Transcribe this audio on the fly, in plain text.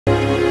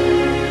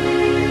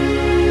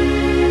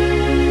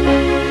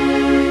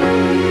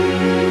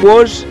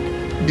was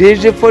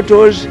these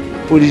photos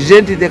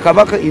present the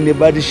Kabaka in a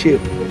bad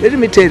shape. Let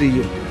me tell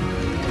you.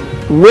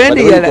 When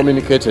you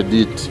communicated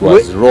it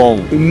was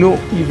wrong. No,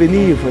 even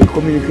if I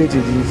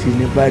communicated it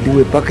in a bad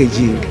way,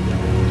 packaging.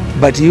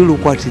 But you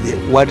look at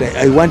what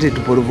I wanted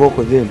to provoke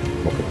them.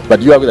 Okay.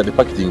 But you agree that the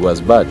packaging was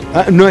bad?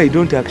 No, I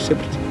don't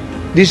accept it.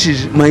 This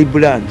is my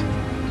brand.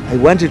 I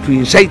wanted to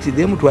incite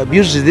them, to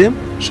abuse them,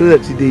 so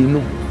that they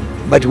know.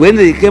 But when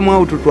they came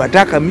out to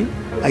attack me,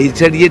 I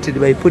retaliated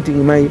by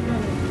putting my...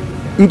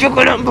 Can't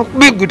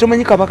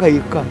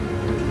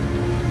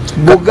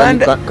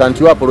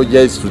you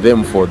apologize to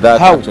them for that?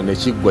 How?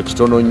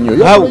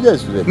 You How?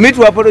 Apologize to them. Me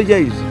to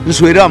apologize?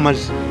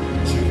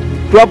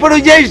 To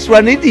apologize to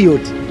an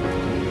idiot?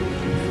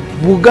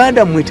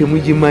 Buganda mwete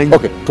mujimanyi.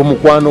 Okay,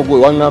 tumukwano gwe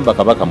wangamba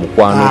Kabaka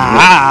mukwano gwe.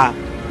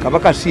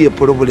 Kabaka si a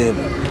problem.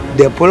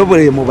 The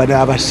problem of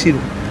abasiru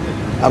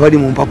abali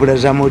mu mpapula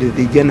za mode,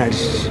 the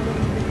journalists.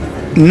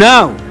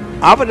 Now,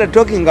 after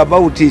talking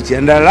about it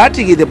and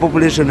alerting the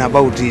population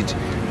about it,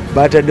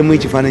 but at the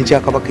much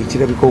financial Kabaka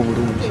chirabiko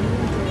bulungi.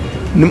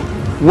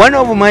 One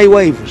of my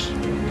wives,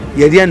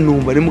 Yadian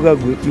Numba,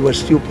 you were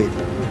stupid.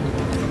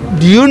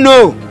 Do you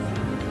know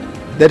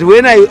that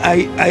when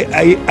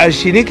I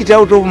sneak it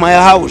out of my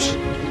house,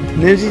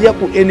 Nensija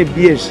ku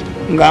NBS,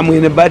 ngamu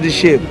in a bad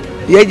shape,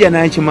 yaja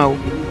na chimau.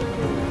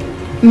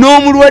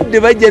 No mulwadde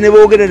bajja ne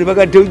boogera ne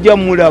bagate ujja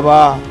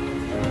mulaba.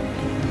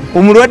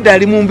 Omulwadde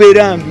ali mu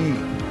mbeera mbi.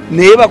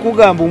 Naye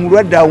bakugamba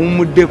omulwadde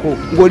awumuddeko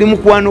ng'oli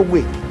mukwano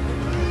gwe.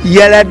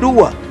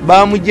 Yaladuwa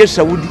bamujje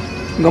Saudi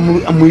nga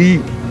muyi.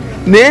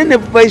 Naye ne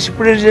vice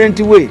president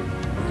we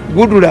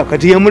Gudula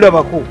kati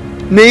yamulabako.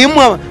 Naye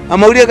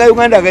amawulire ga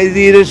Uganda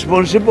is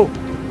responsible.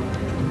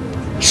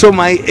 So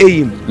my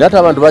aim. Nata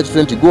abantu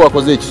bakitwenti go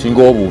wakoze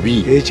ekisinga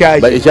obubi.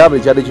 Ekyaba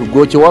ekyade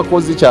kigo kye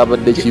wakoze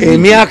kyabadde kibi.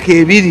 Emyaka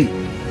ebiri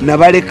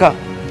nabaleka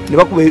ne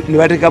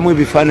batekamu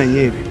ebifaananyi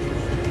ebyo.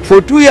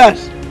 For 2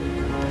 years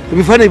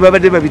ebifaananyi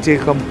babadde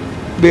babiteekamu.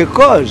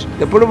 Because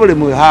the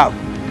problem we have,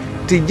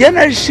 the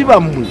journalists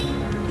bammwe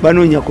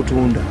banoonya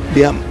kutunda.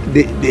 They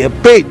are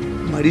paid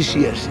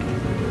maliciously.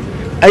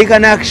 I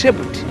can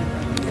accept.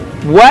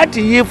 What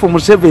if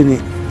Museveni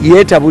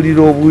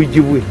yetabulira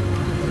obwigi bwe?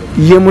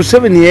 Ye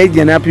Museveni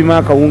yajja n'apima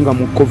akawunga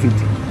mu COVID.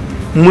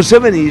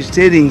 Museveni is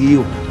telling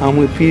you,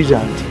 I'm a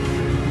peasant.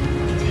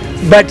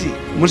 But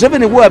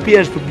Museveni, who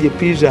appears to be a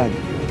peasant,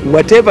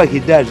 whatever he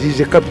does, he's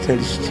a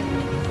capitalist.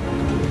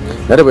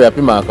 Nate bwe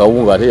yapima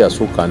akawunga ate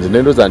yasukka nze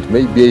nendoza nti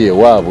maybe ye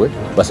waabwe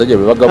basajja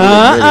be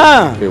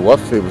bagabula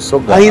waffe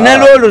busoga. Ayina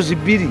loolo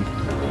zibiri.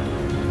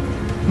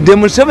 The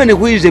Museveni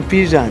who is a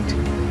peasant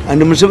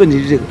and the Museveni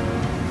is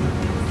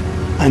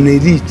an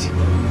elite.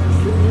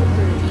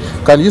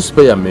 Can you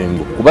spare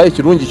Mengo? Kuba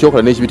ekirungi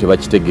kyokola n'ekibi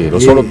tebakitegeera.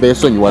 Osobola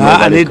beesonyiwa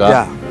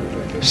n'obaleka.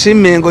 Si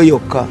Mengo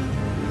yokka.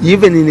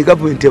 Even in the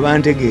government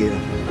tebantegeera.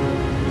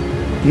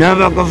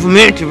 N'aba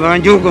government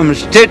banjuga mu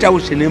state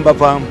house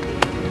nembavaamu.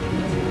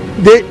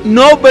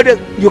 Nobody,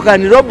 you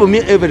can rob me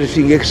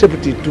everything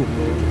except it too.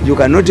 You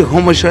cannot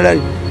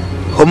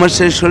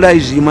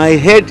homosexualize my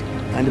head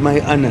and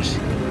my anus.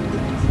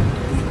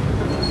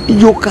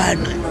 You can,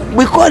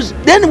 because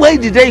then why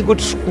did I go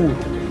to school?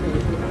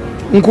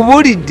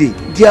 Nkubulidde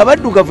nti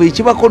abaddugavu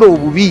ekibakola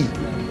obubi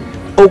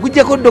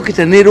okujjako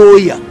dokita ne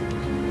looya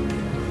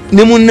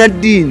ne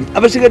munnaddiini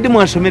abasigadde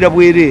mwasomera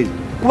bwereere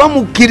kuba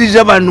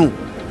mukkiriza bano.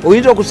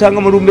 Oyinza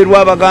okusanga mu lumbe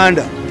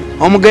lw'Abaganda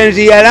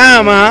omugenzi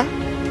yalaama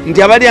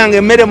nti abalyanga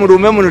emmere mu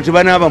lumbe muno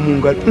tebanaaba mu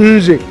ngalo.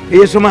 Nze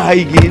eyasoma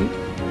hygiene,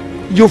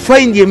 you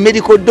find a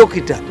medical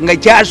doctor nga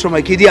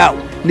kyasoma kiri awo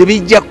ne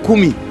bijja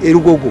 10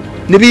 erugogo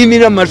ne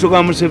biyimira mu maaso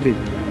ga Museveni.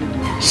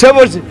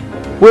 Saboze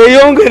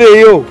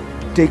weeyongereyo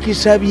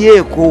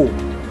tekisabyeko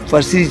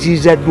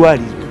facilities za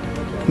ddwaliro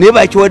naye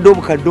bakiwadde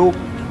obukadde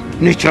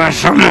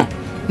nekyasoma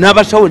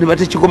n'abasawo ne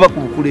batekigoba ku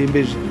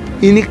bukulembeze.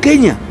 In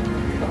Kenya,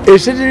 a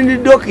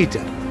certain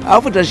doctor,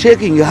 after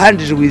shaking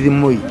hands with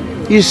Moi,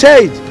 he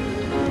said,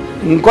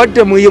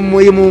 nkotte Moi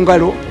mu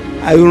ngalo,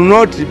 I will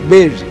not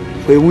beg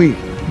for a week.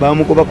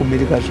 Bamugoba ku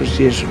Medical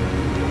Association.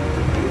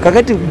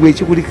 Kakati gwe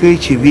kikuliko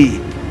ekibi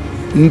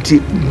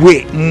nti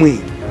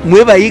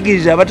mwe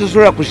bayigiriza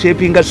abatasobola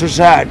kushapinga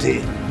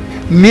society.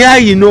 Me,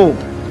 I know.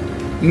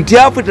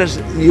 After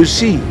you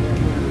see,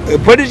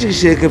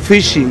 politics like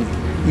fishing,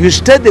 you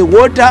stir the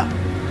water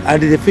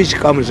and the fish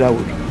comes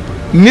out.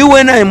 Me,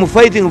 when I am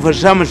fighting for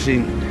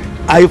something,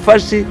 I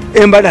first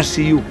embarrass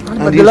you.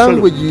 And the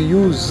language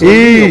you use,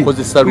 you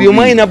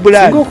mind a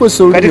blood. Let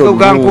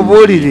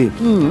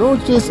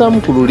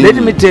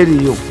me tell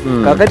you,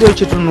 Kakati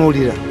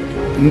Ochetunolira,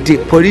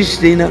 police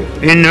trainer,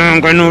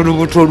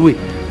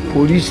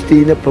 police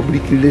trainer,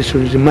 public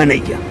relations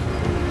manager.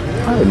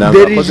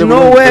 There is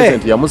no way.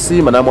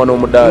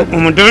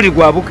 Umudoli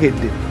gwa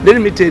bukedde.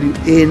 Let me tell you,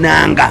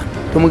 enanga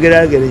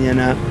tomugerageranya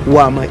na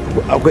wama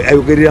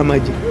ayogerera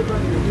maji.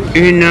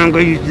 Enanga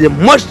is the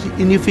most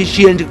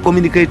inefficient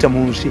communicator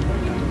mu nsi.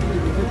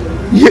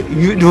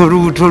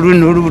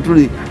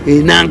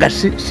 Enanga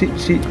si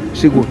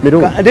good.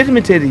 Let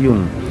me tell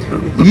you,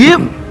 if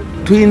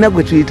tuyina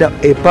gwe tuyita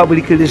a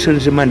public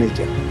relations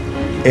manager,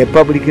 a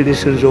public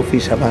relations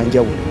officer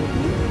banjawulo.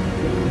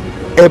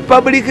 A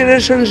public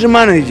relations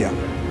manager,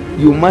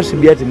 you must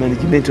be at the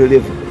management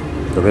level.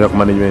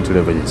 Management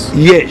level, yes.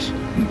 Yes.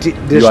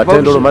 You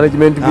attend all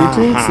management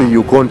meetings,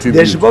 you contribute.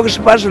 The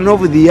spokesperson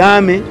of the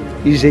army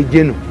is a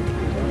general.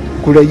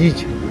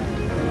 Kulayichi.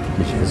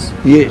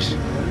 Yes.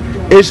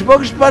 A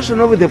spokesperson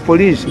of the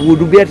police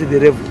would be at the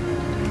level.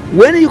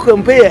 When you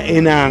compare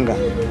Enanga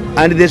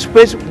and the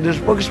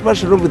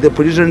spokesperson of the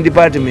police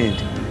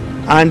department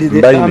and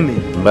the army,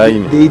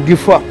 they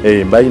differ.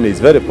 Mbaine is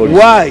very polished.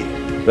 Why?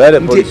 Very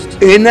polished.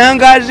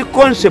 Enanga's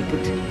concept,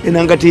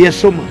 Enanga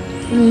teyasoma.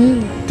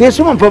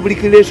 Teyasoma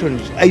public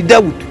relations, I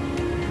doubt.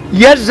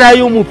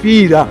 Yazzayo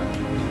mupiira.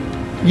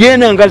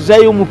 Yenanga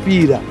zayo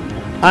mupiira.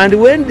 And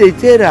when they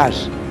tell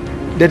us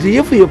that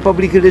if you're a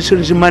public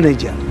relations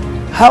manager,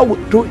 how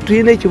to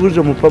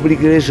ekibuuzo mu public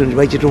relations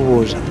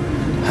bakitubuuza,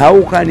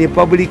 how can a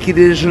public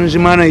relations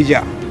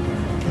manager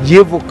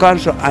give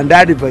counsel and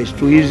advice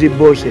to his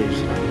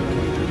bosses?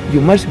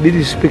 You must be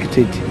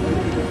respected.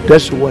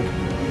 That's what.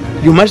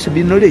 You must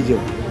be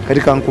knowledgeable.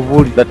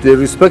 That they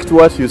respect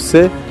what you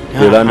say,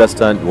 they'll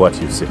understand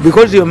what you say.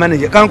 Because you're a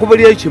manager.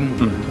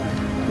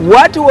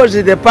 What was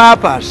the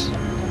purpose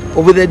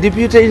of the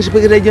Deputy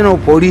Inspector General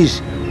of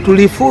Police to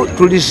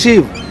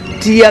receive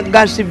tear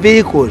gas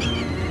vehicles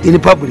in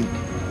public?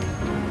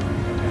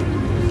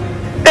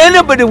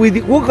 Anybody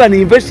who can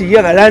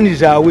investigate land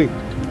is away.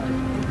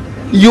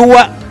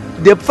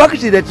 The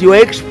fact that you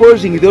are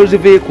exposing those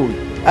vehicles,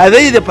 are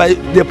they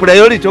the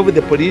priority of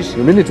the police?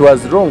 You mean it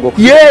was wrong?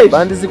 Okay.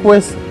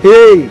 Yes.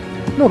 Hey.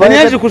 No,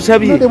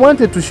 they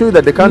wanted to show you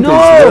that the country is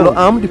well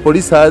armed. The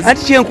police can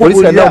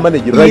now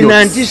manage riots. In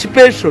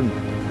anticipation.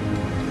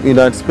 In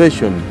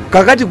anticipation.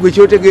 Kakati gwe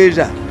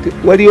kyotegeeza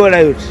waliwo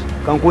riots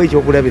kankuwa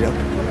ekyokulabirako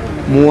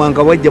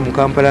muwanga wajja mu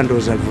Kampala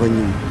ndowooza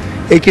luvannyuma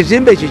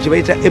ekizimbe ekyo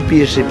kyebayita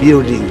APS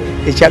building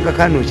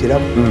ekyakakaano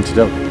kirabo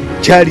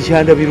kyali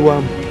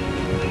kyandabirwamu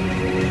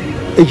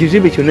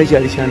ekizimbe kyonna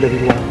kyali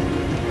kyandabirwamu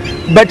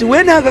but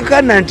when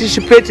Akakana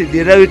anticipated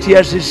the riot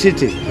ya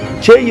city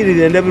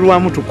kyeyirira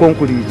endabirwamu to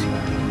concrete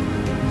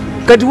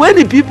kati when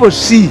the people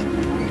see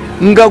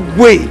nga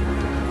gwe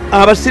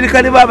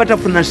abasirikale baba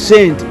batafuna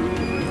sente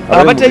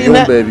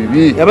abatalina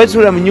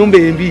abasula mu nyumba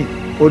embi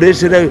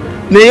oleserayo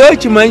naye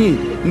okimanyi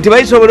nti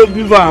bayisobola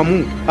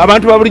bivaamu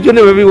abantu babulijjo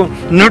ne babiwo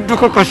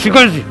nodduka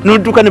kasigazi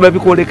nodduka ne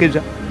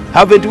babikwolekeza.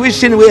 Haven't we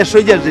seen where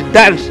soldiers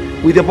dance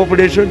with the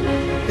population?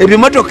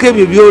 Ebimotoka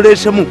ebyo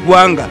byolesa mu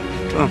ggwanga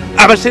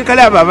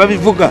abasirikale abo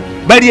ababivuga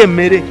bali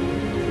emmere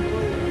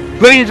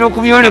bayinza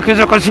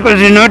okubyolekeza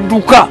kasigazi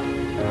nodduka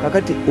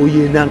kakati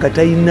oyo Enanga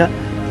talina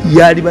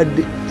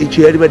yalibadde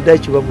ekyo yalibadde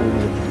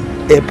akibabuulira.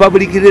 A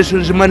public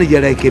relations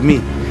manager like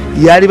me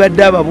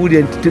yalibadde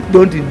ababuulira nti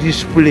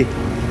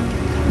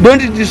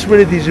don't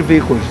display these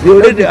vehicles. They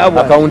already have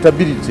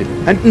accountability.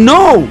 And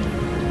no,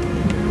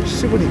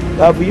 simply,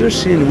 have you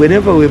seen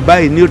whenever we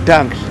buy new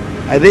tanks,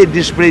 are they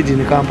displayed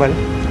in Kampala?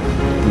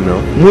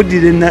 No.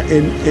 Mudirena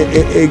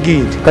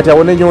agent. Kati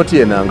awone nyoti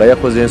Enanga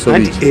yakoze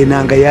ensobi.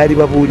 Enanga yali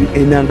babuli.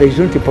 Enanga is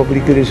not a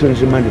public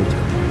relations manager.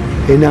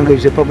 Enanga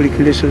is a public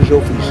relations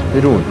officer.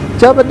 Mirundi.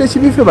 Kyabadde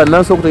kibife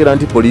bannansi okutegera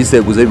nti police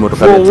eguze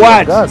ebimotoka for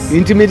what?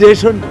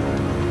 Intimidation?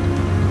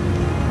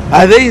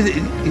 Are they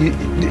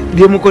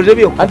byemukoze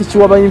byokka? Ati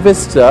kiwaba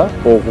investor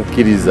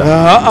okukkiriza.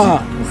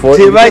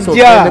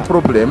 Tebajja.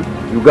 Problem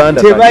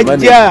Uganda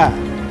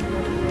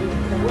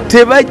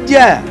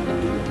tebajja.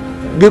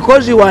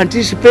 Because you are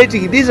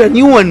anticipating. These are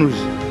new ones.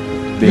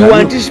 You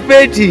are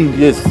anticipating.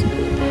 Yes.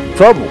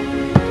 Trouble.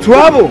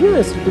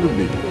 Yes, it could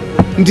be.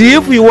 And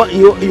if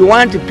you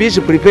want peace,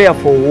 prepare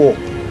for war.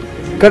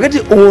 Kakati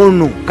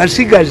ono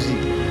kasigazi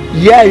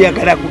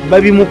yayagala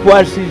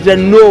babimukwasiza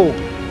no.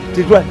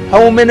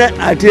 How many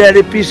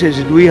artillery pieces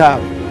do we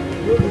have?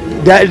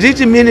 Does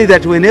it mean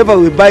that whenever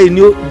we buy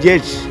new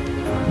jet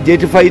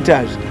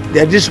fighters, they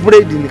are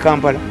displayed in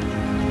Kampala?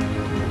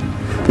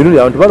 Mirundi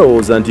abantu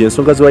balowooza nti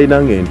ensonga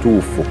zibayinanga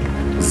entuufu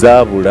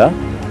zaabula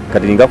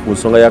kati nga ku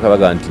nsonga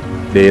y'akabaga nti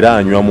leero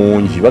anywa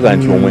mungi baga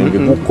nti omwenge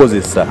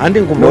gukozesa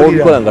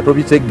n'obikola nga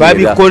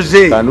tobitegeera.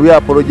 Can we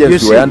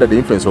apologize you are under the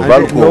influence of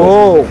alcohol?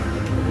 No.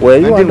 Were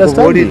you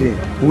understanding?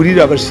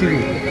 Wulira abasiru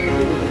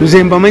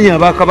nze mbamanya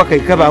abakabaka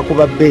eka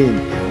bakuba bbeeni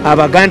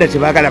abaganda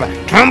tebaagala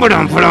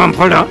tambula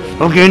mpolampola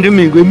ogende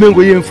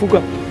emengo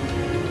y'enfuga.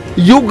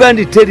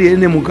 Uganda teri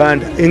ene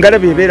muganda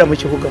engalabi ebeera mu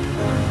kibuga.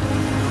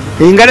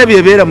 Engalabi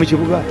ebeera mu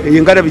kibuga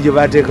engalabi gye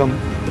baateekamu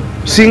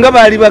singa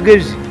baali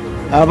bagezi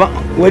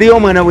waliyo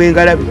omwana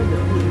w'engalabi.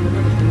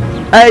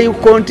 I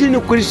continue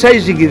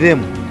criticizing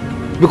them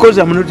because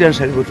I'm not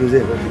answerable to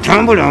them.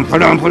 Tambula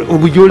mpola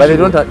obujulizi.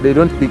 But they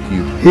don't pick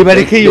you.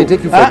 They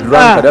take you for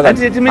granted. And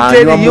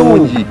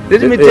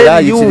let me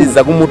tell you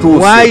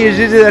why is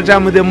it that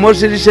I'm the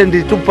most recent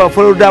to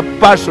follow that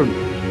person?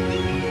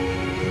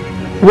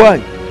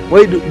 Why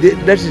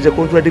that is a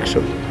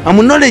contradiction.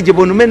 I'm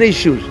knowledgeable on many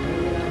issues.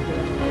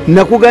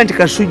 Nakuga nti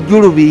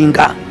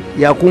kasujjulubinga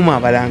yakuuma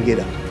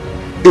abalangira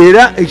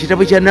era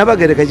ekitabo kya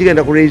Nabagereka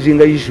kigenda ku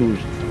raising issues.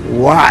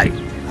 Why?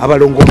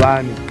 Abalongo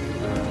baani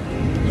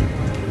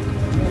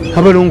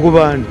abalongo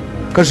bandi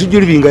Kasujju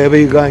Lubinga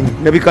yabeeganye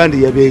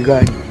nabikandi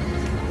yabeeganye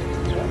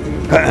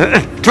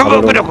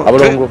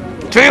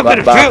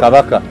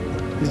Kabaka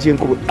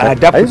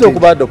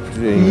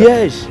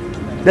yes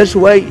that's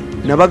why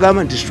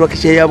nabagamba nti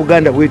structure ya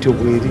Buganda bwetyo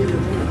bweri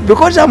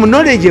because I'm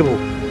knowledgeable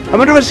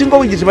abantu basinga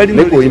obujiti bali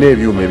olina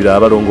ebyuma ebirala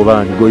abalongo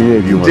bandi golina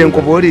ebyuma nze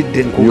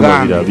nkubuulidde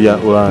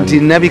nkugamba nti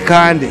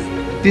nabikande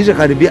these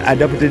can be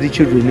adopted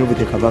children of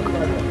the Kabaka.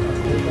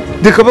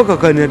 The Kabaka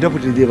can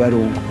adopt the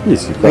Balongo.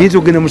 Yes, you can. He's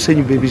going to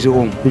send babies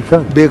home.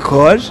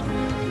 Because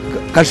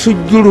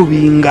Kasujju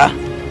Lubinga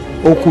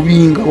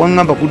okubinga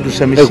wangamba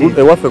kudusa misi.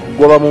 Ewafe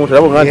kugoba muntu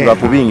abo ngati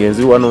bakubinga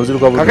enzi wano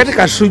nziruka budu. Kakati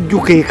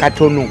Kasujju ke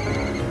katono.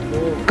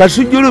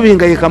 Kasujju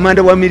Lubinga ye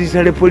kamanda wa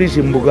military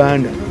police mu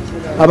Buganda.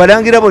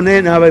 Abalangira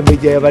bone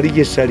n'ababeja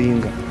yabalije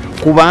salinga.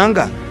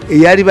 Kubanga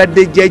eyali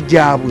badde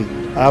jjajjaabwe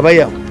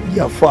abaya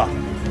yafa.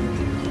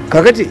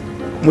 Kakati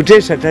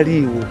Mutesa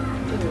taliwo.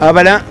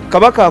 Abala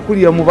Kabaka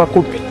akulira mu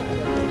bakopi.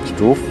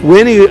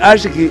 When you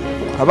ask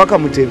Kabaka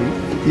Mutebi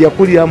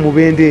yakulira mu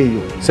bende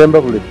eyo.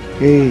 Sembabule.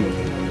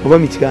 Oba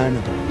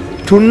mityana.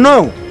 To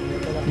know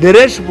the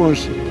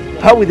response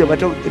how will the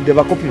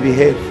bakopi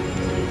behave.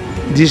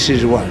 This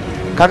is one.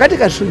 Kakati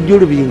Kasujju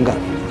Lubinga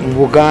mu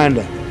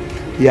Buganda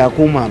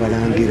yakuuma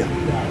abalangira.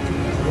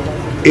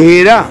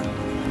 Era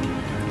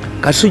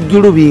Kasujju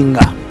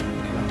Lubinga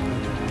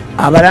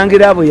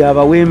abalangira abo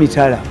yabawa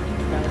emitala.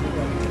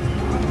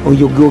 Or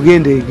you go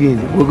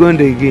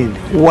again.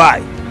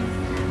 Why?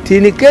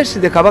 In case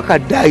the Kabaka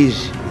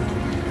dies,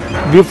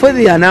 before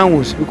they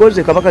announce, because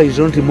the Kabaka is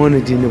not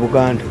monitored in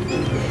Buganda,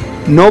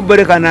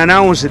 nobody can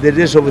announce the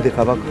death of the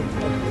Kabaka.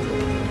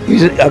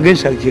 It's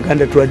against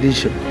Uganda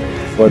tradition.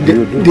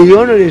 They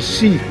only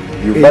see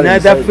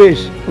another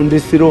face on the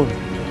throne.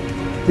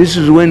 This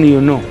is when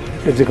you know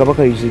that the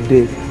Kabaka is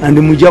dead. And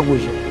the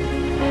Mujaguzo,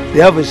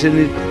 they have a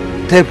certain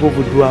type of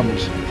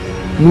drums.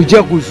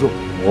 Mujaguzo.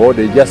 Oh,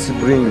 they just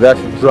bring that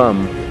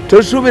drum.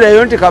 Tosubira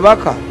yonte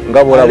Kabaka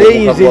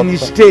lay in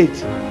his state.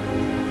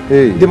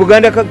 The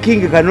Buganda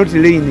king cannot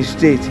lay in his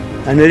state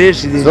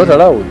unless it is not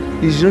allowed.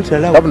 It's not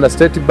allowed. Have a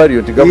state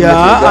burial to government.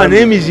 Yeah, and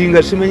name is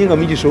Simanyiga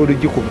Miji Solo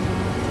Jikuba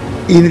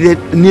in the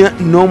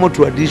normal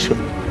tradition.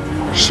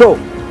 So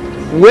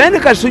when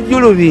Kasujju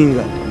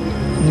Lubinga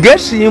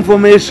gets the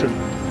information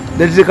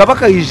that the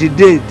Kabaka is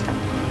dead,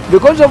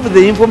 because of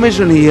the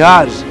information he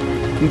has,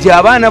 nti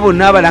abaana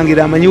bonna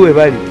abalangira amanyiwe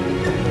bali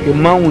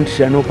mount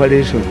an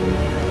operation.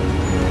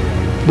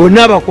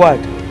 Bonna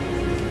abakwata.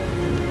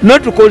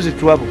 Not to cause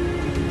trouble.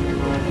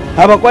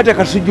 Abakwata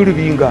Kasujju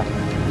Lubinga.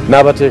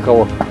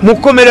 N'abateekawo. Mu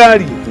kkomera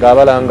lye.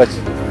 Ng'abalanga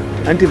ki?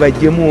 Anti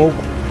bajjemu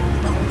okwo.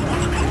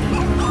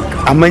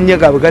 Amannya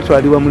gaabwe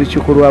gatwalibwa mu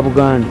lukiiko lwa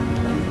Buganda.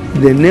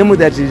 The name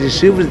that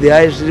receives the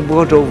highest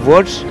vote of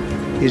votes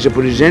is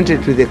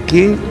presented to the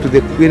king, to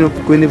the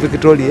Queen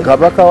Victoria.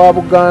 Kabaka wa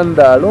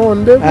Buganda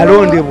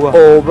alondebwa.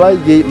 Oba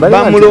ye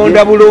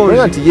bamulonda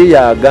bulungi. Nti ye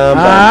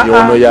yagamba nti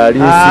ono yali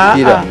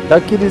nsikira.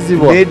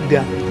 Takkirizibwa.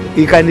 Nedda.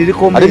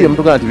 Ikaniriko ate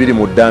byemutuga nti biri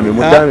mu ddaame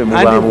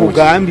andi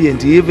kugambye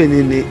nti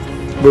even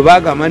bwe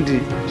bagamba nti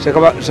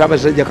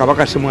Ssaabasajja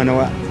Kabaka si mwana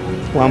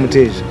wa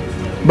Muteesa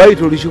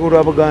bayita olukiiko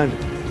lwa Buganda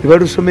ne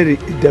balusomera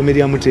eddaame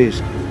lya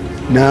Muteesa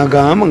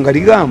n'agamba nga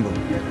ligamba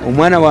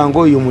omwana wange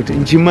oyo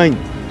nkimanyi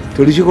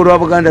olukiiko lwa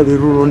Buganda lwe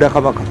lulonda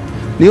Kabaka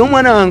naye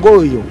omwana wange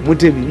oyo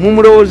Mutebi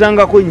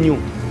mumulowoozangako nnyo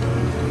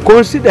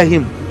consider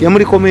him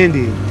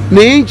yamulikomendinga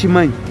naye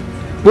nkimanyi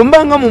bwe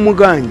mbanga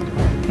mumuganye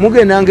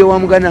mugendanga ewa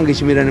muganda nga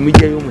ekimera ne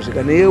mujjayo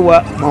omusika naye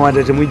wa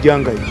Mawanda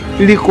temujjangayo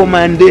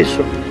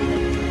recommendation.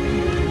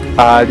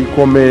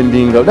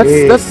 Recommending.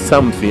 That's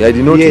something I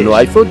did not know.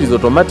 I thought it's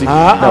automatic.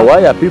 Now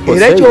why are people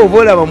saying? Era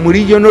kyovoolaba mu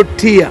regional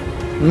tier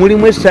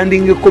mulimu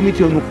standing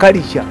committee on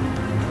culture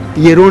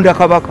yeronda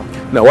Kabaka.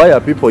 Now why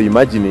are people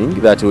imagining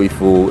that if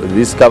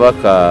this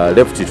Kabaka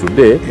left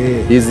today,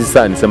 his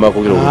son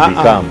Semakokiro will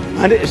become?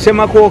 And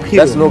Semakokiro.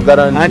 That's no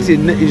guarantee.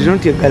 It's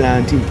not a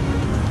guarantee.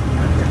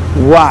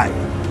 Why?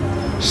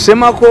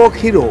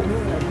 Semakokiro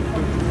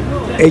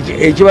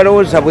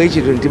ekibalowooza bwe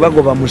kityo nti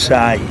bagoba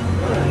musaayi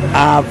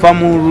ava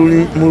mu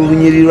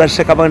lunyiriri lwa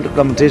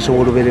Ssekabaka Muteesa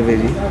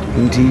ow'olubereberye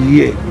nti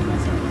ye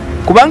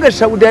kubanga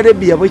Saudi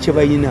Arabia bwe kye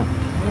bayina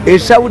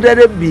Saudi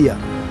Arabia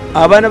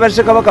abaana ba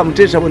Ssekabaka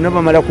Muteesa bonna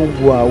bamala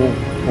kuggwawo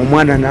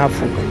omwana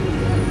n'afuga.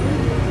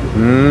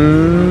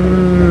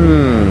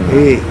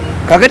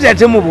 Kakati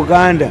ate mu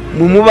Buganda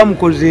mwe muba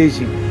mukoze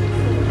eki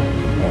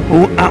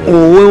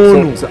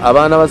ow'ono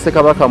abaana ba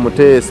Ssekabaka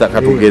Muteesa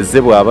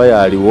katugeze bw'aba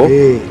yaliwo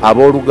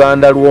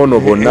ab'oluganda lw'ono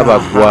bonna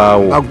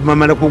baggwawo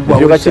bamala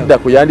kuggwawo kakidda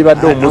ku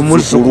yandibadde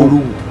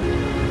omuzzukulu.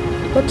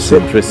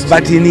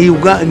 But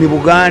ni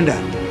Buganda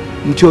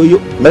nti oyo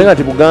naye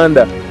nti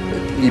Buganda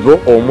ibo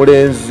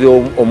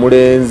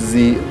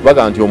omulenzi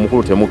baga nti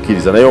omukulu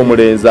temukkiriza naye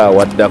omulenzi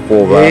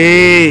awaddako oba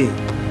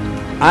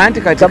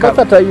anti kati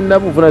Kabaka talina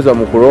buvunaanyizibwa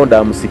mu kulonda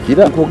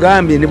amusikira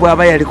nkugambye ne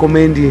bw'aba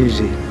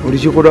yalikomendinze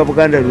olukiiko lwa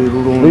Buganda lwe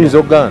lulonda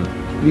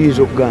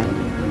luyinza okugaana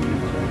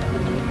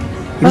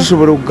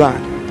lusobola okugaana.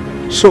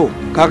 So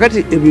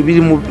kakati ebyo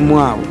biri mu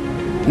awo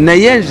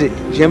naye nze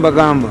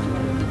kyembagamba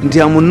nti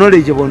I'm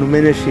knowledgeable on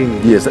many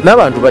things. Yes,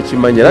 n'abantu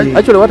bakimanya.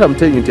 Actually what I'm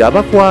telling you nti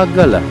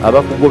abakwagala,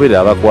 abakugobera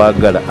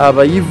abakwagala,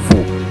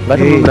 abayivu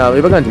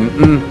batamunawe baga nti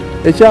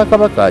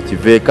ekyakabaka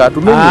akiveeka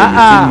tumenye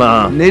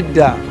emitima.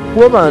 Nedda.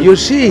 You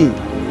see,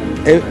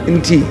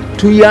 nti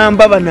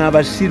tuyamba bano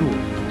abasiru.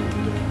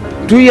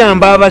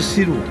 Tuyamba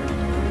abasiru.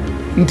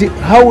 Nti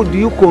how do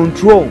you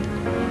control?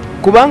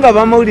 Kubanga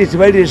abamawulire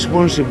tebali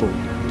responsible.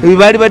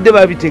 Ebibali badde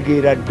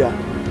babitegeera dda.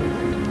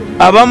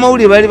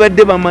 Abamawulire bali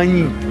badde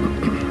bamanyi.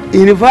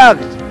 In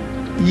fact,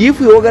 if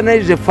we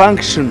organize a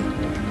function,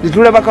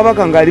 litulaba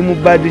Kabaka ng'ali mu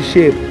bad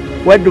shape,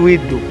 what do?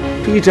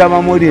 Tuyita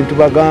abamawulire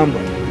ntubagamba.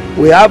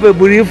 We have a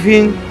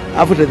briefing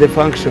after the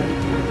function.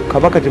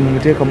 Kabaka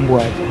temumuteeka mu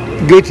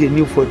bwati. Get a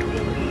new photo.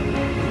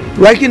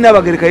 Lwaki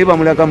Nabagereka ye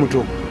bamulaga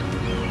muto?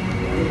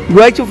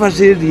 Lwaki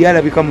facility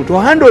yalabika muto?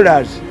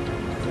 Handlers.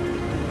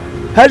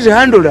 Has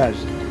handlers.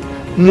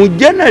 Mu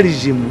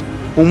journalism,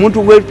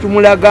 omuntu gwe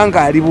tumulaga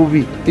nga ali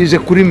bubi is a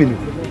criminal.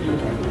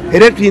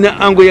 Era tulina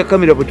ango ya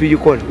kamera bwe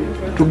tuyikola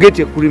to get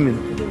a criminal.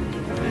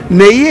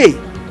 Naye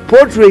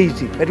portrait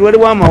kati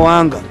waliwo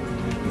amawanga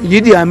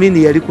Idi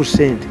Amini yali ku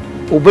ssente,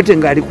 Obote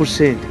ng'ali ku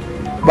ssente,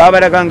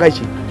 baabalaga nga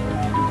ki?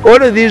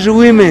 All of these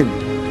women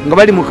nga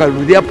bali mu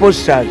kalulu, they are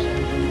posters,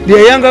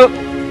 they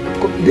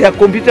are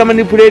computer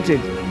manipulated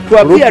to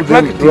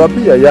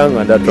appear young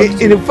and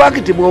attractive. In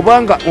fact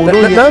bw'obanga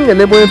nange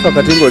ne bwenfa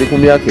kati ng'oli ku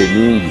myaka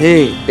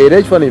emingi era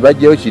ekifaananyi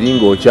bajjayo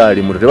kiringa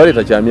okyali muto,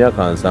 tebaleeta kya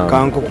myaka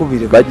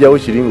 7 bajjawo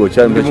kiringa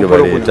okyali muto kye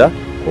baleeta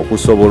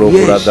okusobola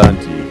okulaga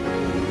nti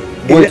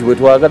bweti bwe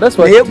twagala.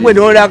 Naye gwe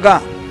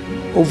n'olaga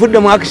ovudde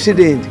mu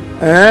accident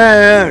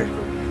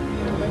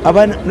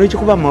abaana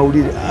n'ekikuba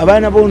mawulire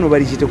abaana boono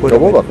bali kitekola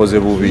bakoze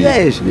bubi.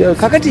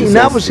 Kakati in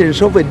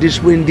absence of a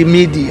disciplined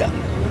media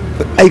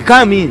I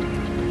come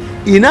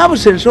in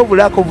absence of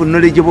lack of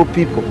knowledgeable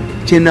people.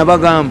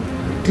 Chenabagamba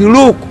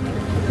look,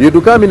 you do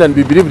come in and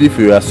be believed if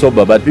you are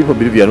sober, but people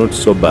believe you are not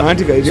sober,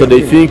 so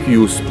they think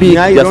you speak.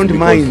 I don't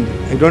mind.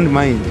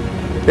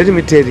 Let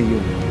me tell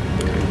you,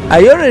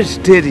 I always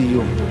tell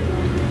you,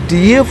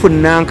 TF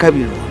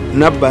Nankabiro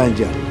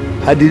Nabanja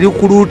had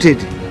recruited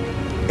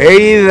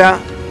either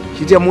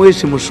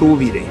Chitamwesi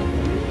Musubire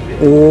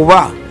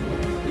over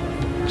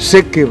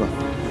Sekeva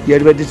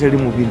Yadvatari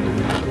Mubin.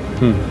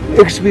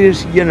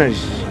 Experienced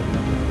journalists.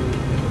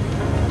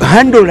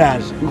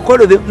 Handlers, we call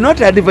them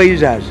not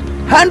advisors,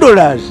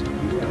 handlers.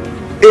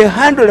 A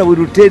handler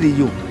will tell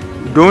you,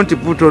 don't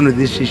put on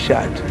this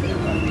shirt.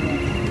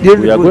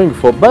 We are going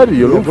for body,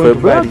 you look for a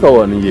black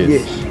one,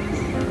 yes.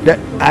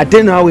 I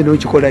tell you how we know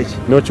Chikolai.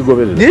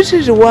 This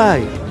is why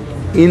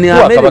in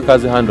America,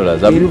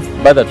 handlers,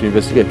 better to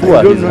investigate who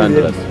are these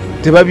handlers.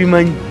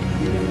 Tebabimanyi.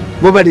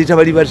 Bobali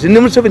tabaliba,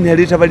 nemusabeni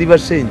yali tabaliba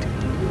sente.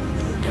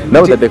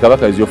 Now that the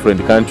Kabaka is your friend,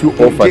 can't you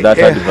offer that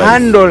advice? A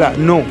handler,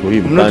 no, to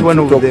him. I'm not one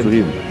of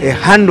them. A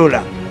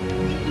handler.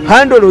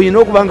 Handler, you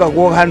know, Kubanga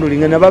go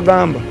handling and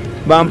Abagamba,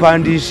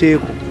 Bampandi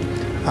Seko,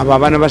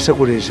 Ababana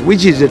Basakuris,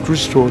 which is a true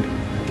story.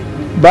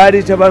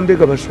 Bari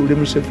Tabambeka Basuli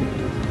Musefi,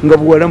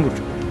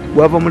 Ngabuaramutu,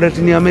 Wavamurat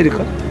in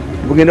America,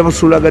 Bugenda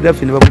Basula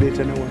Gaddafi, never played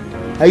anyone.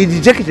 I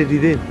dejected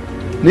it then.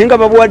 Ninga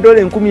Babuador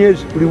and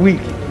Kumiers for the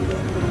week.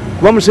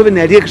 1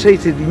 are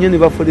excited in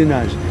Univer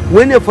foreigners.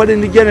 When a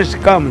foreign journalist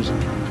comes,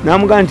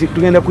 I'm going to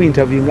end up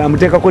interviewing. I'm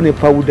taking a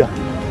powder.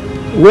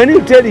 When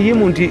you tell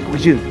him, I'm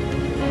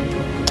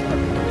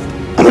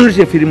not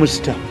a film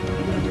star.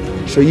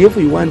 So if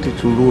you wanted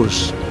to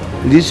lose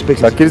this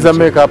picture, this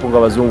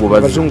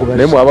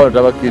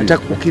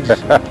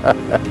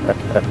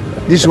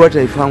is what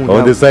I found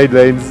on the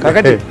sidelines.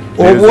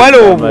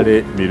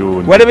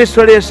 Whatever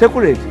story is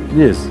separate.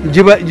 Yes.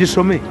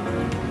 Jisome.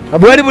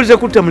 Abwari buze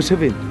kutta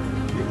Museveni.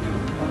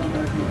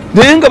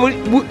 Nenga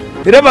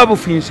era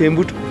babufinse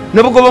embuto.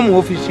 Nabugoba mu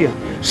ofisi ya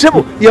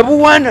sebo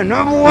yabuwana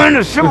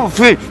nabuwana sebo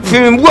fe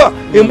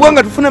embwa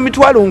nga tufuna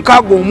mitwalo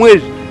nkago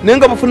omwezi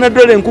nenga bufuna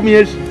dola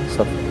 10,000.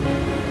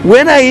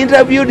 When I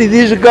interviewed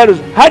these girls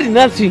had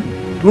nothing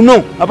to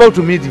know about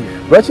media.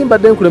 Lwaki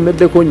mbadde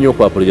nkulemeddeko nnyo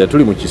ku apology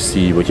tuli mu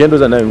kisiibo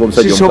kyendoza nawe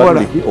ng'omusajja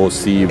omukatoliki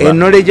osiiba. A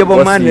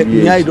knowledgeable man,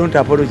 I don't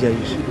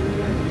apologize.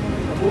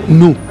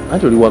 No.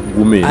 Anti oli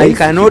wagume. I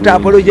cannot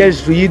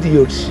apologize to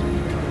idiots.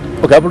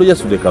 Okay, apologize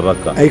to the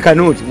Kabaka. I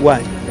cannot.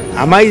 Why?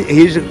 Am I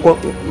his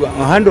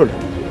handler?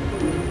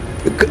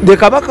 The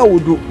Kabaka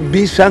would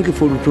be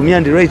thankful to me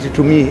and write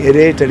to me a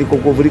letter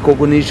of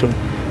recognition.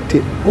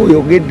 Oh,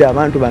 you get the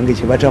Bantu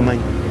Bangichi Bataman.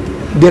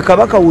 The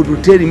Kabaka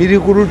would tell me,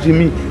 recruit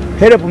me,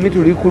 help me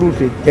to recruit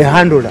a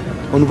handler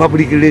on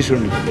public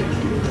relations.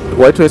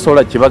 Why to a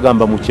solar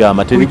Chivagamba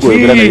Muchama?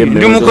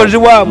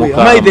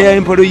 Am I their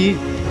employee?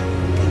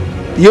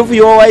 If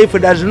your wife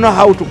does not know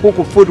how to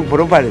cook food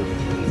properly,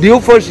 do you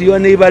force your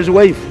neighbor's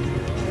wife?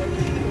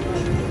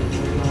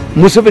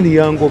 Museveni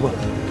yangoba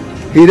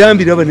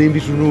erambira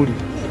abanembitunuli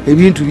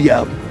ebintu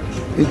byabo.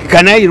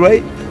 Can I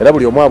right? Era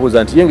buli omu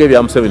abuuza nti yenge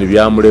ebya Museveni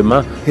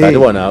byamulema ate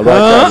wana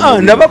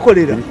alwaki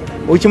ndabakolera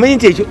okimanyi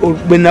nti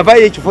bwe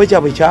navaayo ekifo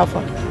kyabwe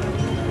kyafa.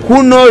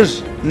 Who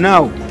knows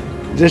now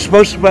the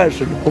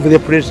spokesperson of the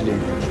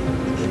president?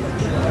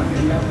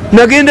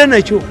 Nagenda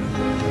nakyo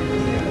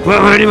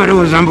bali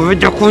balowooza mbu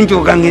bajja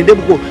kunjuuka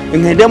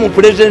ngende mu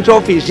president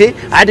office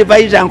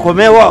advisor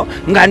nkomewo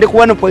nga ndi ku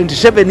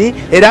 1.7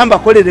 era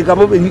mbakolere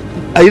gabo.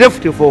 I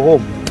left for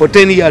home for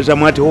 10 years.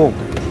 I'm at home.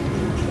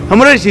 I'm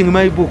writing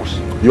my books.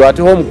 You are at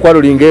home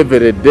quarreling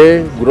every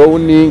day,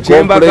 groaning,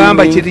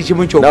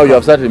 complaining. Now you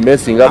have started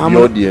messing up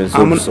the audience.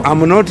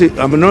 I'm not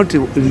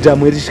a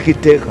risk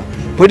taker.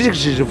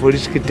 Politics is for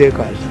risk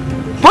takers.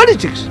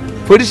 Politics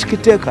for risk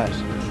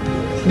takers.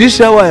 This is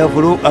how I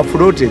have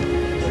floated.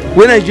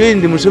 When I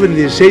joined the Muslim,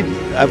 they said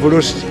I've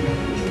lost.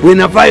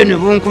 When I find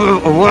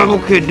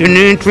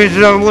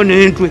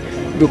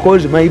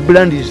because my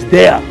brand is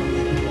there.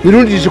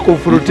 Mirundi is a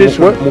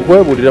confrontation.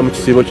 Mukwebulira mu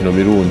kisiibo kino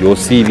Mirundi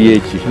osiibye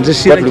eki? Nze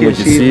sina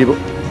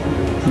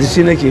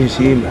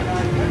kyensiima.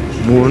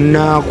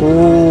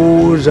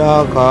 Munaku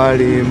za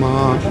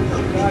kalema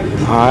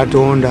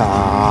Katonda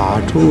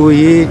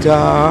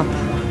atuyita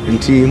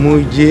nti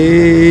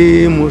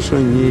mujje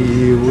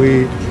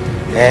musonyiyibwe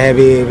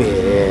ebyo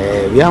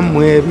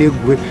byammwe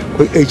biggwe.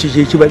 Ekyo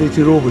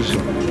kyekibaleetera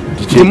obuzibu.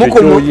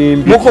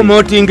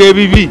 Mukomootinga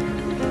ebibi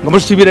nga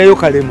musibirayo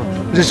kalema.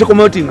 Nze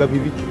sikomootinga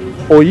bibi.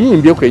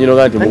 Oyimbye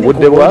kwenyino nti mu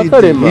budde bwa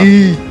kalema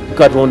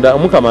Katonda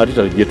Mukama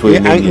atita gye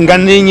twenyine nga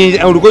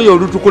nenye olugoye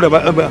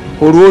olutukula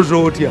olwoza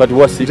otya.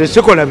 Nze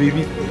sikola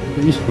bibi.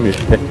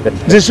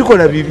 Nze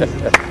sikola bibi.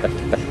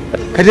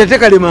 Kati ate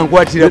kalema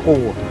nkwatirako wa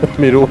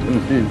Mirundi.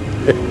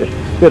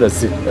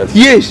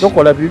 Yes.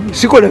 Sikola bibi.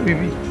 Sikola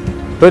bibi.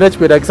 Toyina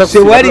kikwetagisa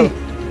sewali.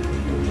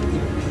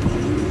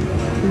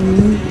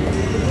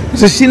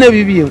 Nze sina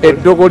bibi enkola.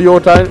 Eddogo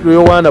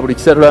lyowaana buli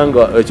kisatula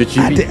nga ekyo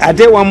kibi.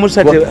 Ate wa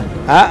Musa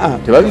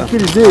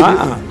tebabikkiriza ebyo.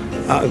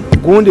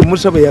 Gundi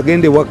Musa bwe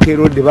yagenda ewa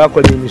Kerode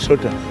bakola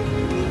emisota.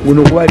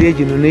 Guno gwali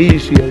ekino ne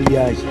Yesu yali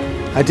yaki.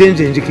 Ate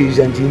nze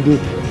nzikiriza nti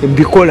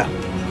mbikola.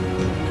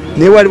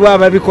 Naye waliwo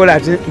ababikola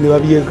ate ne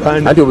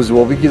babyenkana. Ati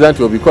obuzibu obikiriza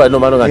nti obikola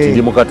nomano nga nti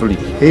ndi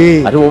mukatuliki.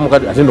 Ate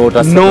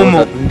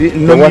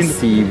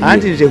n'otasiibye.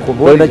 Anti nze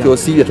tolina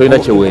kyosiibye tolina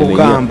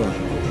kyeweenenya.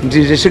 Nti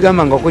nze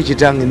sigambangako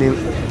kitange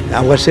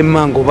awase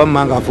mmange oba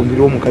mmange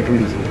afumbirwa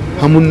omukatuliki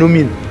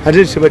amunnomino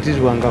ate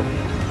sibatizibwangako.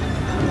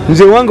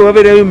 Nze wange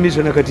wabeerayo mu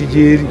miso nakati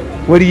gyeri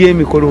waliyo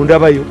emikolo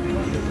ndabayo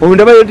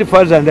nti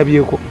faaza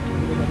ndabyeko.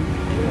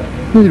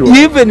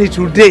 Even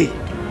today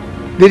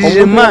there is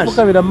a mass.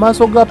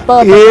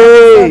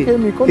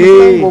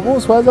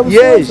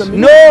 Yes,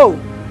 no.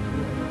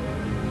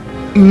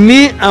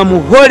 Me,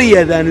 I'm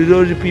holier than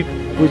those people.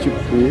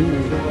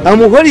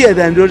 I'm holier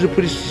than those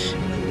priests.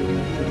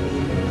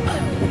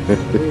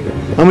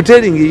 I'm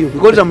telling you,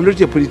 because I'm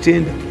not a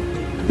pretender.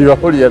 You are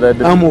holier than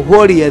them. I'm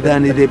holier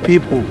than the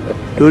people.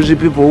 Those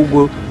people who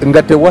go.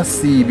 Nga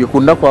tewasiibye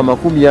ku nnaku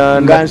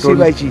 40. Nga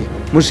nsiba ki?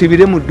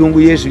 Musibire mu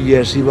ddungu Yesu gye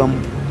yasiibamu.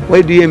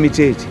 Why do you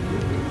imitate?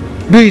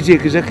 Do it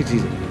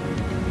exactly.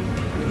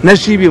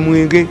 Nasiibye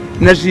mwenge,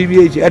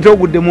 nasiibye eki, ate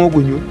oguddemu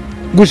ogunywa.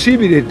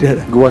 Gusiibire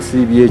ddala. Gwe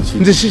wasiibye eki?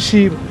 Nze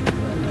sisiiba.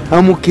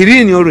 I'm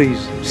clean always.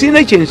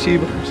 Sina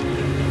kyensiiba.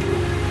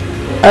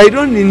 I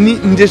don't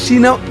need, nze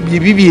sina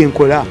bibi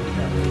byenkola.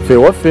 Ffe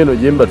waffe eno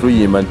gye mba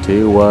tuyimba nti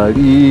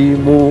tewali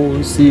mu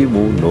nsi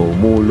muno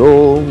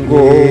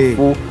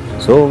mulongoofu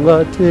so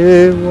nga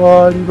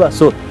tewali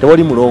so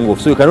tewali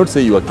mulongoofu, so you cannot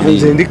say you are clean.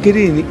 Nze ndi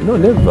clean. No,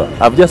 never.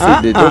 I've just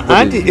said that.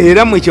 Anti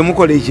era mwe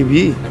kyemukola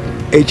ekibi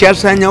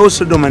ekyasaanyawo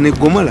Sodoma ne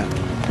Gomora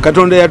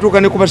Katonda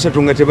yatuuka ne ku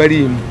basatu nga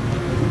tebaliimu.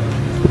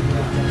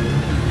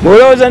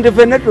 Olowooza nti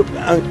ffenna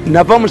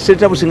nava mu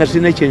seetabusi nga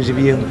sirina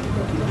kyenzibyemu.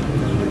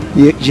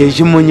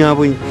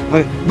 Kyekimunyabwe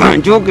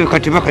banjooge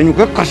kati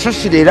bakanyuke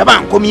kasasira era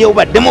bankomyewo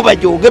baddemu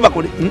bajooge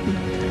bakole.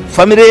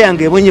 Famire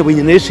yange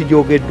ebonyebonye naye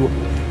sijoogeddwa.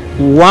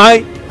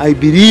 Why? I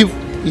believe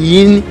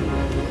in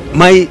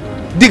my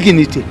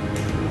dignity.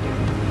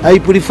 I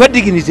prefer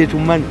dignity to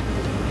money.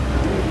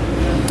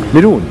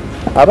 Mirundi,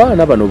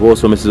 abaana bano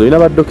b'osomeseza olina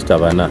baddokita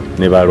bana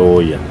ne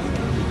balooya.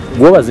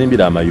 Gwe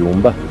bazimbira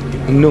amayumba?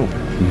 No.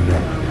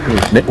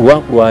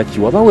 Lwaki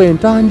wabawa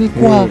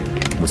entandikwa?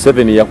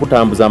 Museveni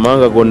yakutambuza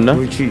amawanga gonna.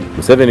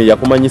 Museveni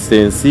yakumanyisa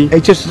ensi.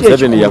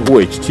 Museveni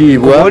yakuwa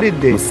ekitiibwa.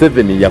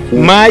 Museveni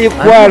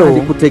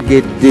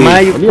yakutegedde.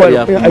 I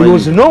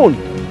was known.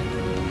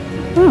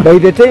 By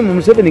the time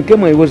Museveni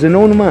came, I was a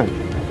known man.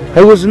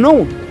 I was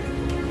known.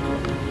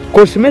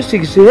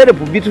 Cosmetics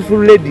help beautiful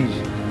ladies.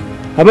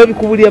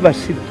 Ababikubulya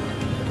basiru.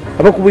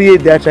 Abakubulya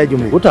that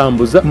argument.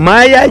 Kutambuza.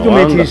 My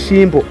argument is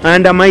simple.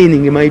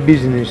 Undermining my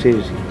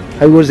businesses.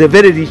 I was a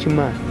very rich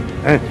man.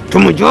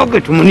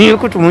 Tumujoge,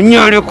 tumunieko,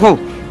 tumunyaleko.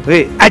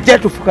 Acha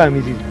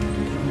tufukamirira.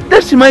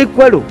 That's my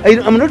quarrel.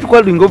 I'm not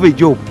quarreling over a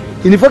job.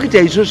 In fact,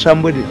 I saw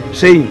somebody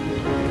saying,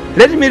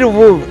 let me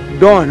remove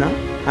Donna,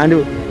 and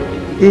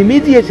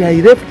immediately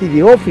I left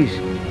the office.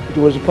 It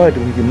was part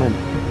with the money.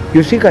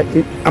 You see,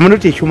 I'm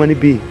not a human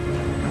being.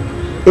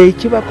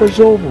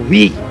 Ekibakoze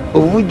obubi,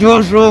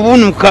 obujozi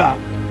obunuka.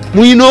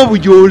 Muyina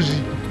obujozi.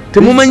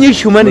 Temumanyi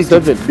humanity.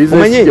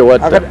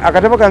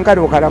 Akatabo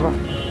kankali okalaba.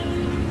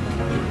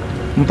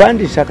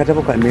 Mpandisa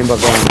akatabo kanemba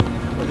gwange.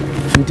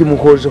 Nti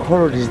Muhoozi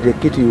Harold is the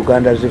key to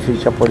Uganda's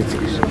future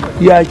politics.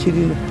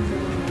 Yakirina.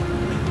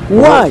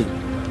 Why?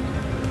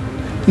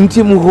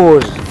 nti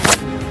muhoozi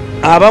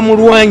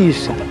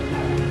abamulwanyisa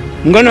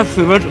nga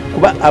naffe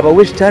kuba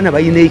abawestana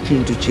balina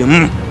ekintu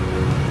kimu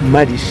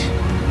malice.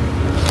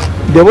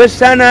 The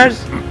westerners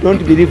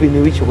don't believe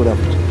in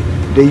witchcraft,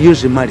 they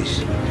use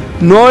malice.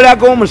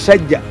 N'olaga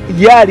omusajja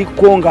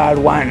yaliko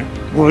ng'alwana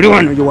ng'oli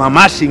wano gye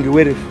wamasingi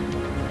werefu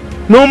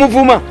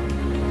n'omuvuma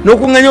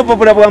n'okuŋŋanya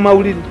obupapula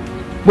bw'amawulire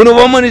buno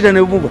bwomonita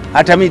ne buba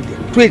atamidde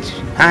twit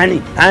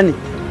ani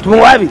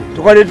tumuwabire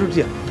tukole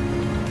tutya.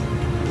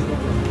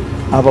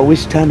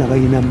 Abawestana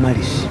balina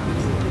malice.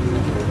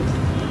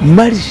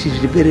 Malice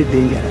is very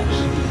dangerous.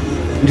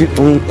 Nti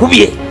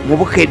onkubye mu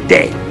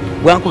bukedde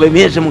bwankuba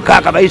emyezi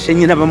 6 bayise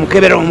nnyina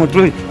bamukebera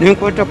omutwe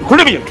nenkwata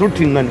kulibye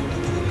tutiŋŋana.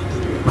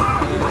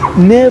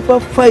 Never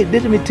fight.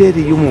 Let me tell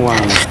you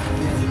muwangu,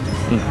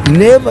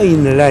 never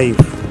in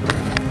life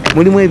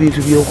mulimu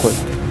ebintu byokola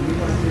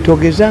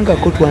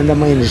togezangako to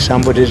undermine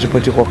somebody's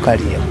political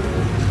career,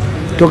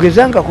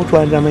 togezangako to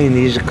undermine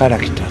his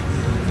character,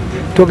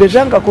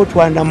 togezangako to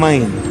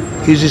undermine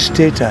his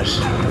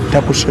status.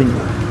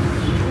 Takusonyiwa.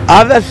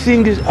 Other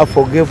things are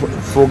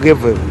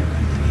forgivable.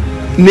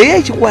 Naye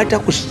ekikwata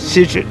ku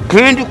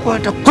kendi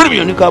kwata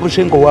kulibyo ne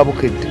kabusengo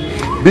wabukedde.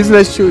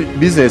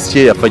 Business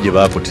che yafa gye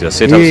baakutira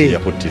setups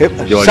yakutira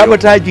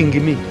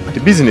sabotaging me ati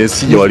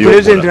business ye wali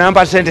president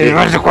number center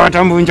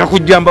yakwata mbunja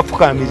kujjamba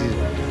fukamiriza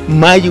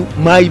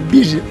my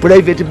business,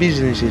 private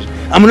businesses.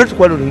 I'm not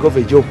quarreling over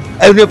a job.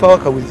 I never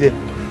work with them.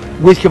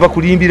 Which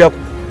bakulimbira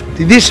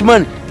this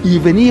man,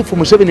 even if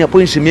from 7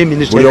 appoints me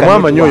minister. Your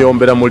mama nyo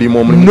yombera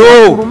mulimo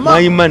no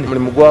my man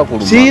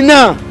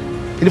sina.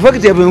 In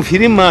fact you have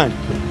feeling man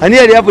and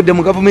here have the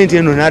government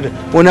eno nada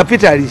ona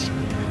pitalish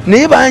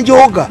naye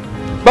banjoga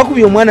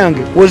bakubye omwana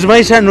wange. Was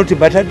my son not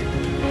battered?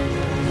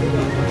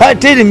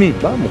 Tell me,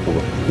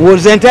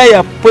 was the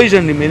entire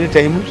poisoned many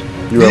times?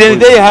 Didn't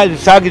they have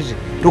sags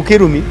to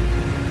kill me?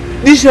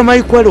 These are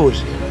my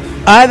quarrels.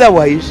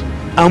 Otherwise,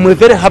 I'm a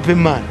very happy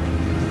man.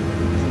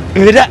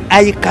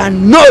 I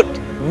cannot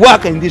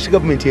work in this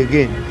government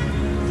again.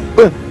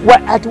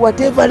 At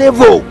whatever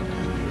level.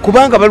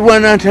 Kubanga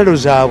balwana ntalo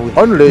zaabwe.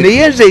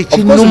 Neyeze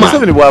ekinuma.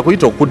 Museveni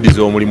bwakuyita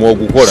okuddiza omulimu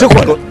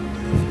ogukola.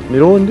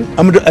 Mirundi?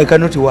 I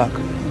cannot work.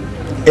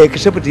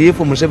 Except if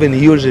Museveni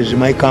uses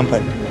my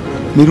company,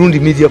 Mirundi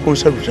Media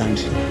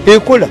Consultants.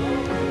 Ekola.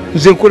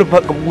 Nze nkola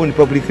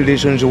public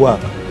relations work.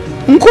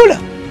 Nkola.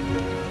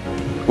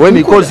 When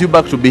he calls you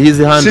back to be his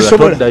handler,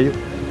 told you.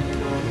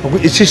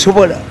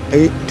 Sisobola.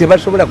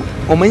 Tebasobola.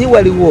 Omanyi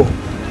waliwo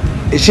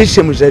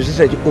system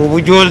zazisa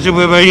obujozi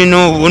bwe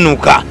balina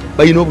obunuka.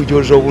 Balina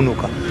obujozi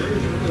obunuka.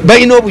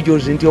 Balina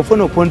obujozi nti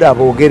ofuna oponda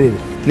abogerere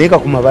naye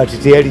ku mabaati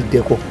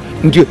teyaliddeko.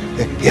 Nti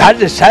he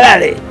has a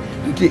salary.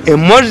 Nti a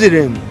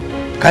Muslim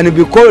can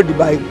be called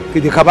by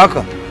the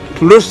Kabaka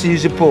to roast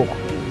his pork.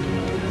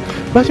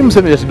 Lwaki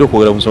Museveni yatidde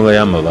okwogera ku nsonga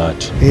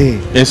y'amabaati?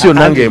 Ensi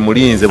yonna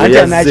ng'emulinze bwe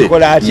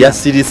yazze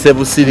yasirise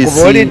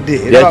busirisi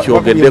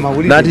yakyogedde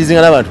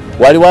n'atizinga n'abantu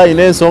waliwo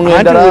alina ensonga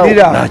endala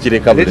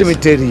n'akireka bulesi. Let me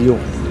tell you,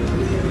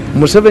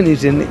 Museveni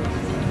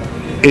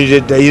is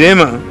a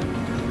dilemma,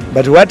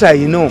 but what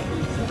I know,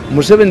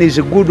 Museveni is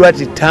good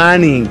at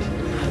turning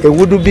a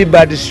would-be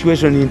bad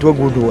situation into a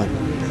good one.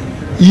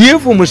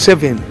 If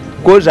Museveni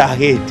goes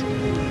ahead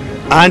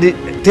and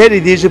tell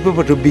these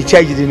people to be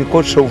charged in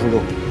courts of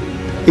law,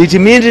 it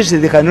means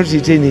they cannot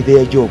retain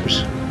their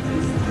jobs.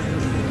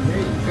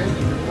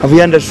 Have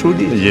you understood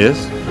it?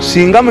 Yes.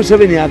 Singa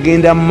Museveni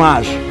agenda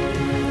maaso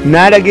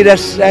n'alagira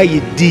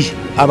side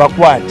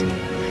abakwate,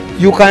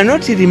 you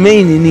cannot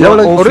remain in your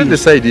office. Already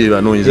side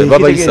banoonyiza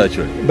babayisa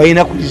actually.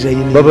 Balina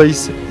kudesign.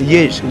 Babayisa.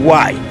 Yes.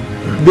 Why?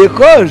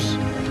 Because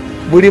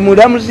buli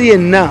mulamuzi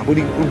yenna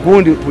buli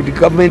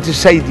government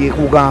side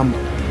ekugamba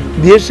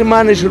this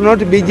man should not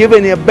be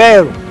given a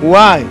bail.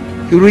 Why?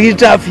 He will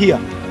interfere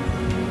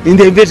in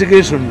the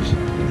investigations.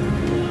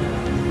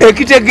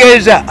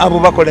 Ekitegeeza abo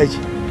bakolaki?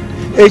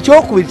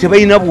 Ekyokubiri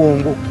tebalina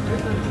bwongo.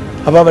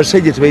 Abo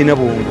abasajja tebalina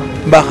bwongo.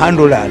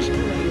 Handlers.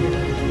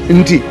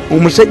 Nti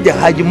omusajja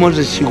Haji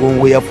Moses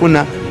Kigongo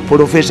yafuna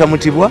Professor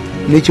Mutibwa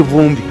ne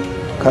Kivumbi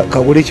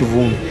Kagole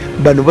Kivumbi.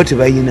 Bano bo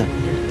tebalina.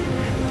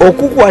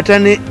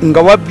 Okukwatane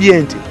nga wabbye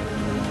nti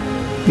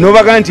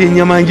nobaga nti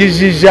ennyama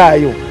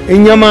njizizaayo.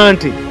 Ennyama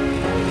nti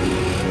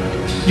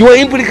you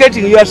are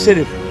implicating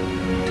yourself.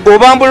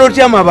 Obambula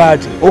otya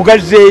amabaati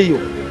ogazzeeyo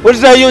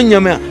ozaayo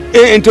nnyama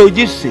ente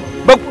ogisse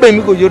bakuba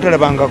emigo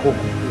gyotalabangako.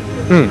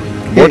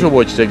 Bwotyo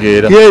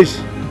bwokitegeera. Yes.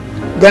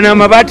 Gana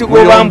amabaati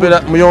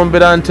g'obambula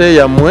muyombera nte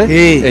yammwe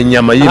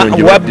ennyama yino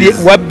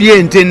njibaddiza. Wabbye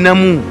ente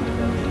ennamu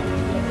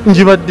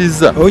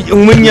njibaddiza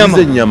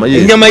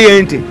ennyama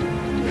y'ente.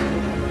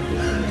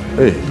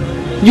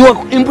 You are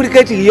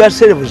implicating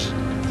yourselves.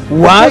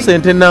 Why?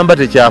 Ente namba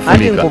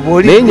tekyafunika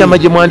naye ennyama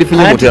gye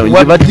mwandifunye mutya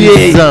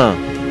njibaddiza.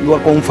 You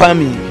are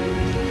confirming.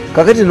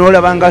 Kakati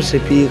n'olabanga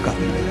speaker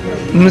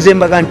nze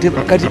mbaga nti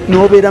kati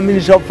n'obeera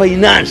minister of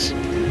finance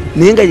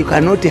naye nga you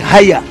cannot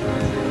hire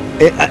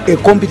a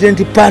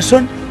competent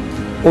person.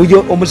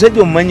 Oyo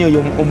omusajja omumanyi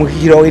oyo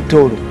omukikira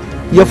w'ettoolo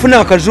yafuna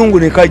akazungu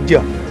ne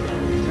kajja.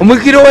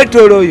 Omukikira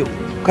w'ettoolo oyo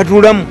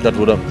katuulamu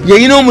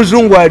yayina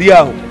omuzungu ali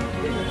awo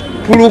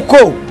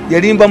Puluko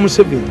yalimba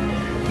Museveni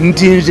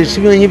nti nze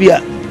simanyi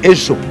bya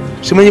eso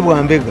simanyi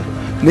bwambega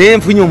naye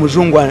nfunye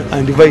omuzungu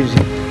andivise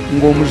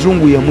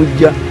ng'omuzungu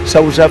yamujja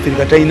South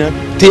Africa talina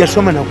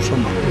teyasoma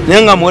nakusoma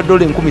naye nga amuwa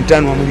 $50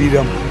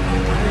 amuliramu.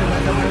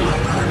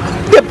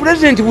 The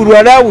president will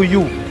allow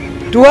you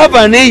to have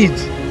an aid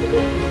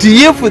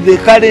if the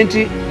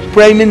current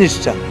prime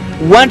minister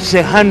wants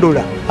a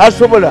handler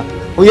asobola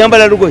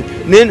oyambala lugoye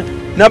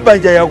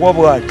nabanja yagwa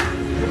bwati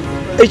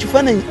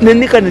ekifaananyi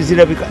nenika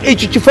nezirabika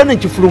ekyo kifaananyi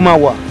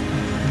kifulumawa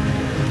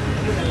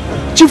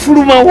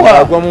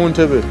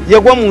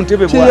yagwa mu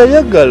ntebe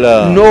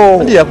teyayagala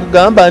ndi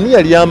yakugamba ani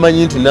yali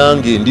amanyi nti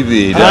nange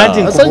ndibeera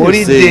anti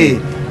nkubuulidde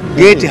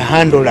get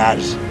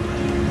handlers.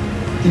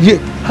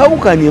 How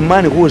can a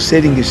man who is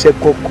selling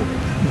sekoko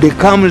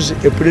becomes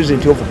a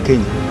president of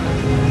Kenya?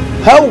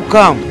 How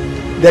come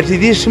that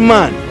this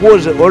man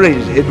was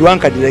always a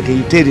drunkard, like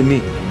you tell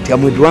me,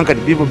 I'm a drunkard,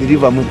 people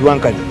believe I'm a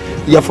drunkard.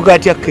 You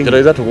forgot your Kenya.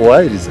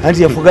 And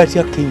you forgot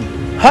your Kenya.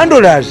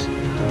 Handlers.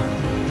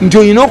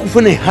 Ndio you know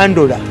kufuna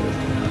handler.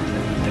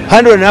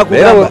 Handler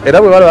nakugamba.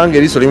 Era bwe balanga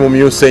eriso limu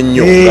myuse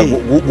nnyo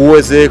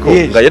guwezeeko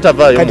nga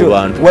yatavaayo mu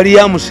bantu. Wali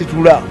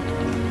yamusitula.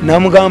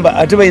 Namugamba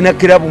ate balina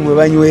kirabu mwe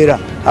banywera.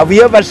 Have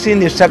you ever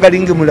seen a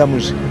struggling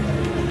mulamuzi?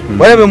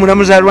 Whatever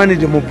mulamuzi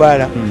alwanidde mu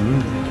bbaala.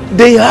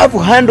 They have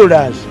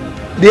handlers.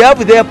 They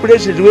have their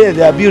places where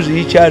they abuse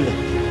each other.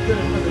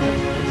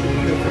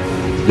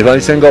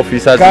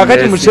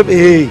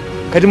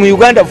 Kati mu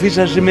Uganda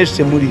officers mess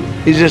muli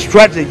is a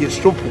strategy to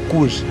stop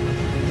coups.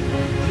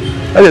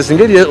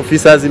 Singeri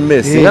officers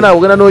mess ngana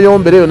ugana no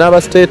yombereyo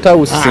n'aba state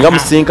house singa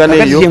musinkane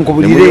eyo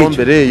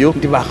yombereyo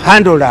ndi ba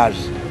handlers.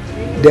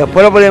 The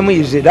problem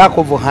is the lack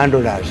of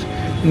handlers.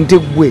 Nti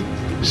gwe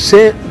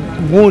se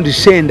gundi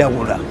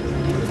sendawula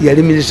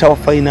yali minister wa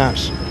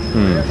finance.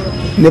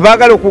 Ne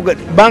bagala okuga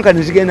banka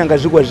nizigenda nga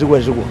zigwa.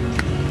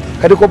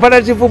 Kati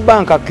cooperative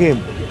bank came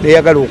ne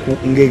yagala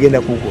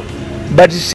okungegenda kugwa. But